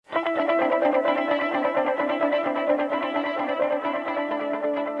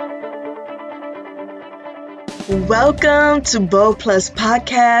Welcome to Bold Plus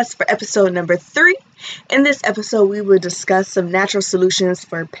Podcast for episode number 3. In this episode, we will discuss some natural solutions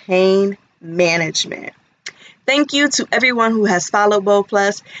for pain management. Thank you to everyone who has followed Bold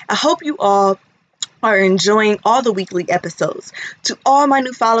Plus. I hope you all are enjoying all the weekly episodes. To all my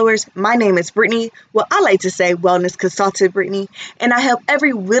new followers, my name is Brittany. Well, I like to say Wellness Consultant Brittany, and I help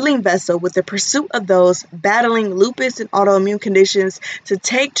every willing vessel with the pursuit of those battling lupus and autoimmune conditions to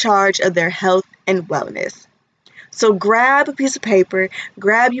take charge of their health and wellness. So grab a piece of paper,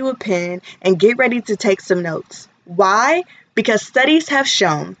 grab you a pen, and get ready to take some notes. Why? Because studies have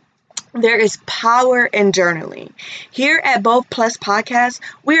shown there is power in journaling. Here at Bold Plus Podcast,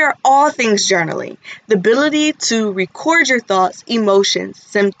 we are all things journaling. The ability to record your thoughts, emotions,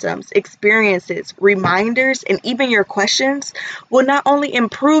 symptoms, experiences, reminders, and even your questions will not only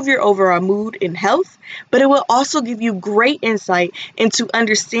improve your overall mood and health, but it will also give you great insight into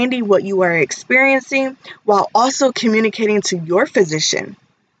understanding what you are experiencing while also communicating to your physician.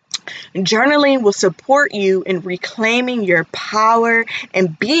 Journaling will support you in reclaiming your power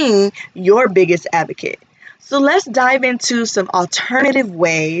and being your biggest advocate. So let's dive into some alternative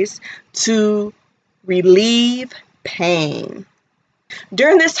ways to relieve pain.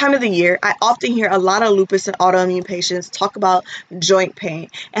 During this time of the year, I often hear a lot of lupus and autoimmune patients talk about joint pain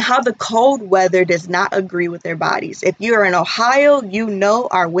and how the cold weather does not agree with their bodies. If you are in Ohio, you know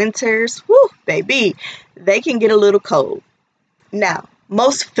our winters, baby, they can get a little cold. Now,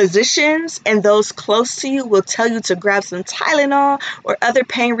 most physicians and those close to you will tell you to grab some Tylenol or other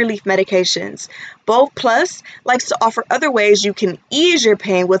pain relief medications. Bold Plus likes to offer other ways you can ease your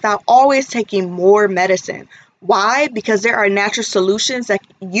pain without always taking more medicine. Why? Because there are natural solutions that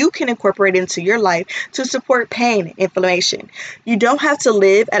you can incorporate into your life to support pain and inflammation. You don't have to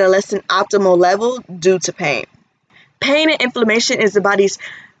live at a less than optimal level due to pain. Pain and inflammation is the body's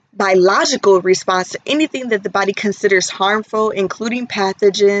biological response to anything that the body considers harmful, including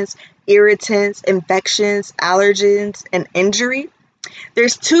pathogens, irritants, infections, allergens, and injury.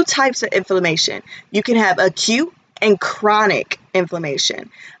 There's 2 types of inflammation. You can have acute and chronic inflammation.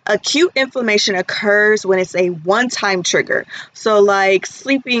 Acute inflammation occurs when it's a one-time trigger. So like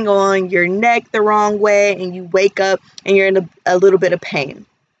sleeping on your neck the wrong way and you wake up and you're in a little bit of pain.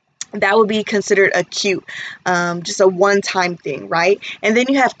 That would be considered acute, just a one-time thing, right? And then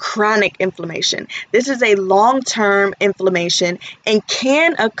you have chronic inflammation. This is a long-term inflammation and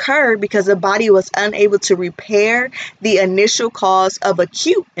can occur because the body was unable to repair the initial cause of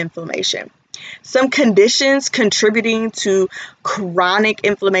acute inflammation. Some conditions contributing to chronic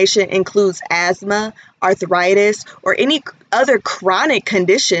inflammation includes asthma, arthritis, or any other chronic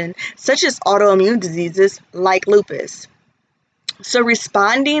condition such as autoimmune diseases like lupus. So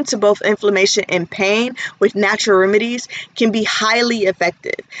responding to both inflammation and pain with natural remedies can be highly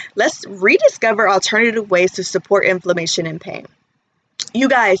effective. Let's rediscover alternative ways to support inflammation and pain. You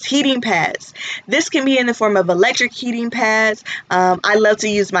guys, heating pads. This can be in the form of electric heating pads. I love to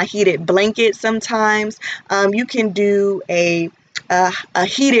use my heated blanket sometimes. You can do a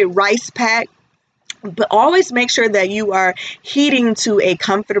heated rice pack. But always make sure that you are heating to a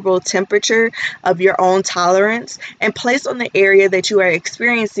comfortable temperature of your own tolerance and place on the area that you are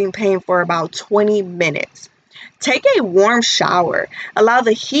experiencing pain for about 20 minutes. Take a warm shower. Allow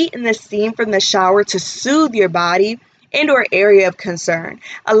the heat and the steam from the shower to soothe your body and or area of concern.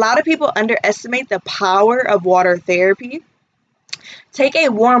 A lot of people underestimate the power of water therapy. Take a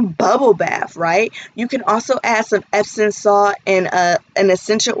warm bubble bath, right? You can also add some Epsom salt and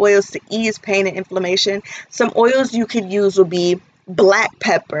essential oils to ease pain and inflammation. Some oils you could use will be black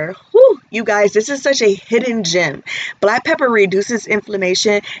pepper. You guys, this is such a hidden gem. Black pepper reduces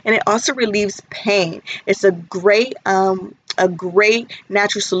inflammation and it also relieves pain. It's a great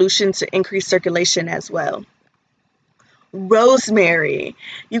natural solution to increase circulation as well. Rosemary.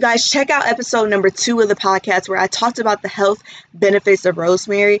 You guys check out episode number 2 of the podcast where I talked about the health benefits of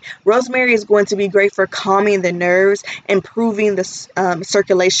rosemary. Rosemary is going to be great for calming the nerves, improving the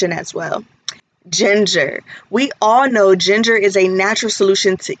circulation as well. Ginger. We all know ginger is a natural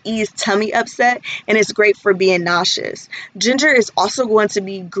solution to ease tummy upset and it's great for being nauseous. Ginger is also going to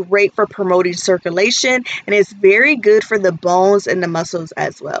be great for promoting circulation and it's very good for the bones and the muscles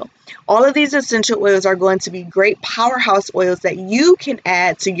as well. All of these essential oils are going to be great powerhouse oils that you can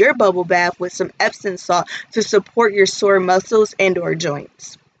add to your bubble bath with some Epsom salt to support your sore muscles and or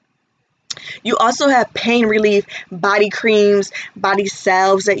joints. You also have pain relief body creams, body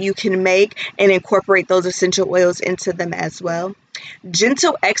salves that you can make and incorporate those essential oils into them as well.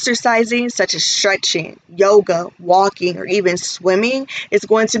 Gentle exercising such as stretching, yoga, walking, or even swimming is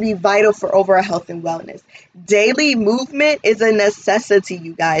going to be vital for overall health and wellness. Daily movement is a necessity,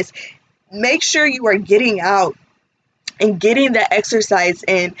 you guys. make sure you are getting out and getting the exercise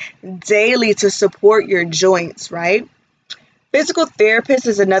in daily to support your joints, right? Physical therapist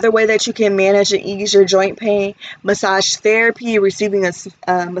is another way that you can manage and ease your joint pain. Massage therapy, receiving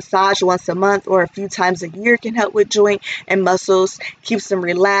a massage once a month or a few times a year can help with joint and muscles, keeps them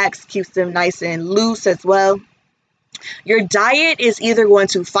relaxed, keeps them nice and loose as well. Your diet is either going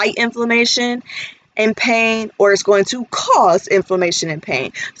to fight inflammation and pain, or it's going to cause inflammation and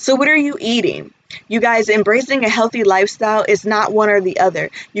pain. So what are you eating? You guys, embracing a healthy lifestyle is not one or the other.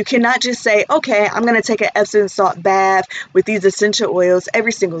 You cannot just say, okay, I'm going to take an Epsom salt bath with these essential oils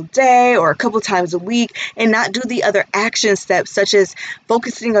every single day or a couple times a week and not do the other action steps, such as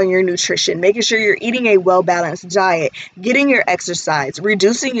focusing on your nutrition, making sure you're eating a well-balanced diet, getting your exercise,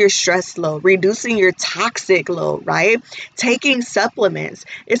 reducing your stress load, reducing your toxic load, right? Taking supplements.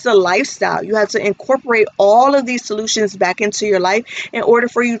 It's a lifestyle. You have to incorporate all of these solutions back into your life in order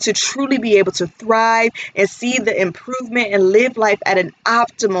for you to truly be able to thrive and see the improvement and live life at an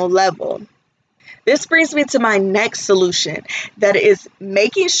optimal level. This brings me to my next solution, that is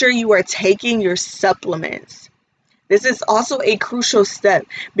making sure you are taking your supplements. This is also a crucial step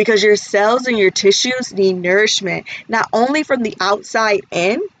because your cells and your tissues need nourishment, not only from the outside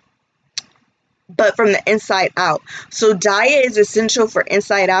in, but from the inside out. So diet is essential for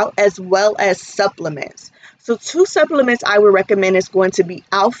inside out as well as supplements. So two supplements I would recommend is going to be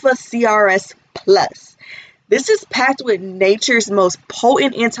Alpha CRS Plus. This is packed with nature's most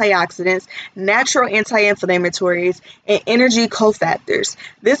potent antioxidants, natural anti-inflammatories, and energy cofactors.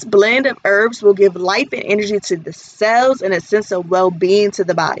 This blend of herbs will give life and energy to the cells and a sense of well-being to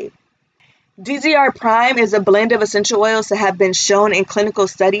the body. DZR Prime is a blend of essential oils that have been shown in clinical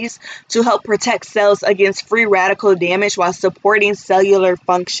studies to help protect cells against free radical damage while supporting cellular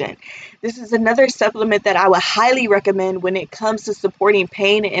function. This is another supplement that I would highly recommend when it comes to supporting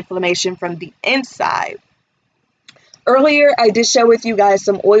pain and inflammation from the inside. Earlier, I did share with you guys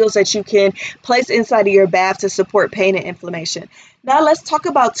some oils that you can place inside of your bath to support pain and inflammation. Now let's talk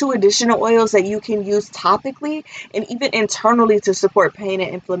about two additional oils that you can use topically and even internally to support pain and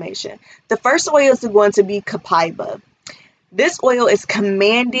inflammation. The first oil is going to be Copaiba. This oil is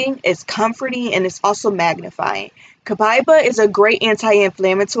commanding, it's comforting, and it's also magnifying. Copaiba is a great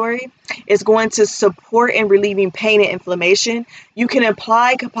anti-inflammatory. It's going to support in relieving pain and inflammation. You can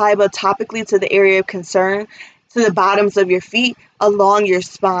apply Copaiba topically to the area of concern, to the bottoms of your feet, along your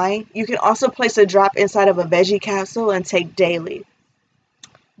spine. You can also place a drop inside of a veggie capsule and take daily.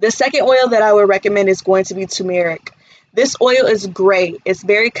 The second oil that I would recommend is going to be turmeric. This oil is great. It's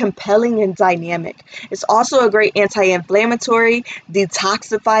very compelling and dynamic. It's also a great anti-inflammatory,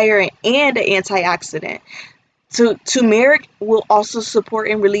 detoxifier, and an antioxidant. Turmeric will also support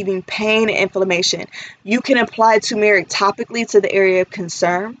in relieving pain and inflammation. You can apply turmeric topically to the area of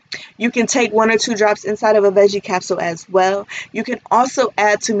concern. You can take 1 or 2 drops inside of a veggie capsule as well. You can also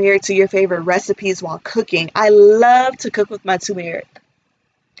add turmeric to your favorite recipes while cooking. I love to cook with my turmeric.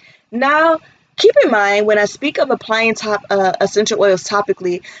 Now, keep in mind when I speak of applying essential oils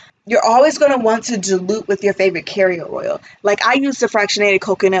topically, you're always going to want to dilute with your favorite carrier oil. Like I use the fractionated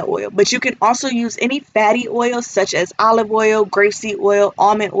coconut oil, but you can also use any fatty oils such as olive oil, grapeseed oil,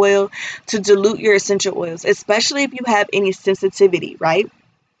 almond oil to dilute your essential oils, especially if you have any sensitivity, right?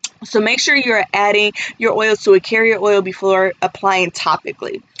 So make sure you're adding your oils to a carrier oil before applying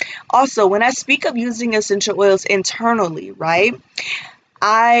topically. Also, when I speak of using essential oils internally, right,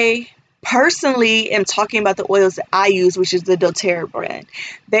 I personally am talking about the oils that I use, which is the doTERRA brand.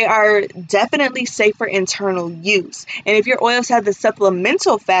 They are definitely safe for internal use. And if your oils have the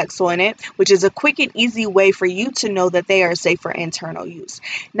supplemental facts on it, which is a quick and easy way for you to know that they are safe for internal use.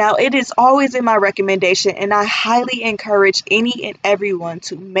 Now, it is always in my recommendation, and I highly encourage any and everyone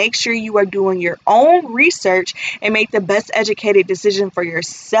to make sure you are doing your own research and make the best educated decision for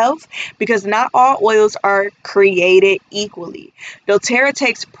yourself, because not all oils are created equally. doTERRA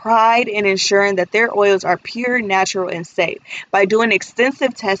takes pride in ensuring that their oils are pure, natural, and safe by doing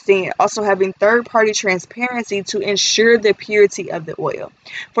extensive testing and also having third-party transparency to ensure the purity of the oil.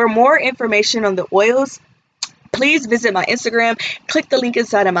 For more information on the oils, please visit my Instagram, click the link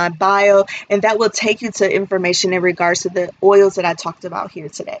inside of my bio, and that will take you to information in regards to the oils that I talked about here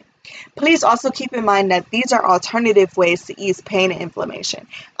today. Please also keep in mind that these are alternative ways to ease pain and inflammation.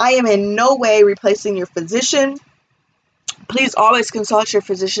 I am in no way replacing your physician. Please always consult your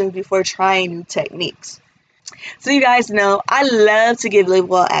physician before trying new techniques. So you guys know I love to give Live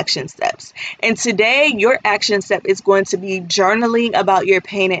Well action steps. And today your action step is going to be journaling about your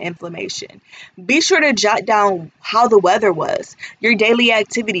pain and inflammation. Be sure to jot down how the weather was, your daily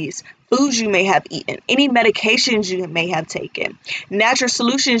activities, foods you may have eaten, any medications you may have taken, natural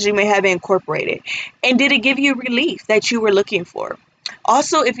solutions you may have incorporated, and did it give you relief that you were looking for?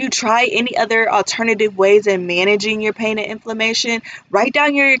 Also, if you try any other alternative ways in managing your pain and inflammation, write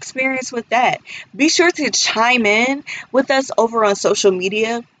down your experience with that. Be sure to chime in with us over on social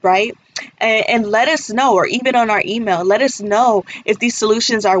media, right? And let us know, or even on our email, let us know if these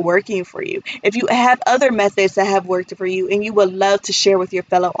solutions are working for you. If you have other methods that have worked for you and you would love to share with your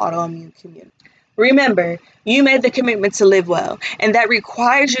fellow autoimmune community. Remember, you made the commitment to live well, and that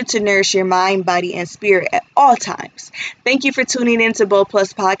requires you to nourish your mind, body, and spirit at all times. Thank you for tuning in to Bold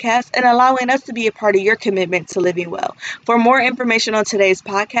Plus Podcast and allowing us to be a part of your commitment to living well. For more information on today's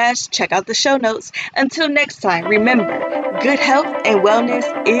podcast, check out the show notes. Until next time, remember, good health and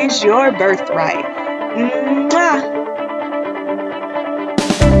wellness is your birthright. Mwah!